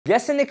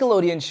Guess a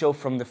Nickelodeon show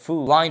from the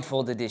food.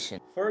 Blindfold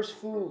edition. First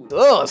food.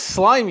 Ugh,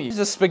 slimy. It's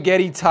a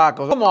spaghetti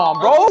taco. Come on,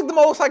 bro. It's the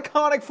most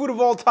iconic food of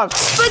all time.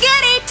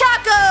 Spaghetti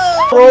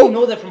taco! Bro, you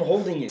know that from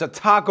holding it. It's a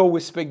taco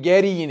with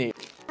spaghetti in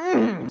it.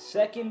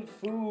 Second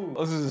food.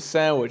 Oh, this is a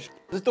sandwich.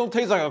 This don't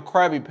taste like a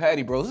Krabby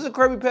Patty, bro. Is this a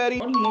Krabby Patty?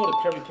 How do you know what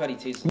a Krabby Patty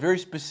tastes like? Very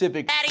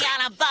specific. Patty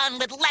on a bun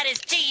with lettuce,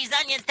 cheese,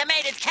 onions,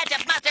 tomatoes,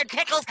 ketchup, mustard,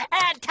 pickles,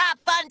 and top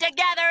bun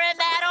together in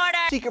that order.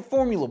 Secret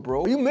formula,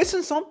 bro. Are you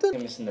missing something?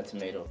 I'm missing the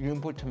tomato. You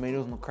didn't put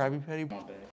tomatoes in the Krabby Patty? My bad.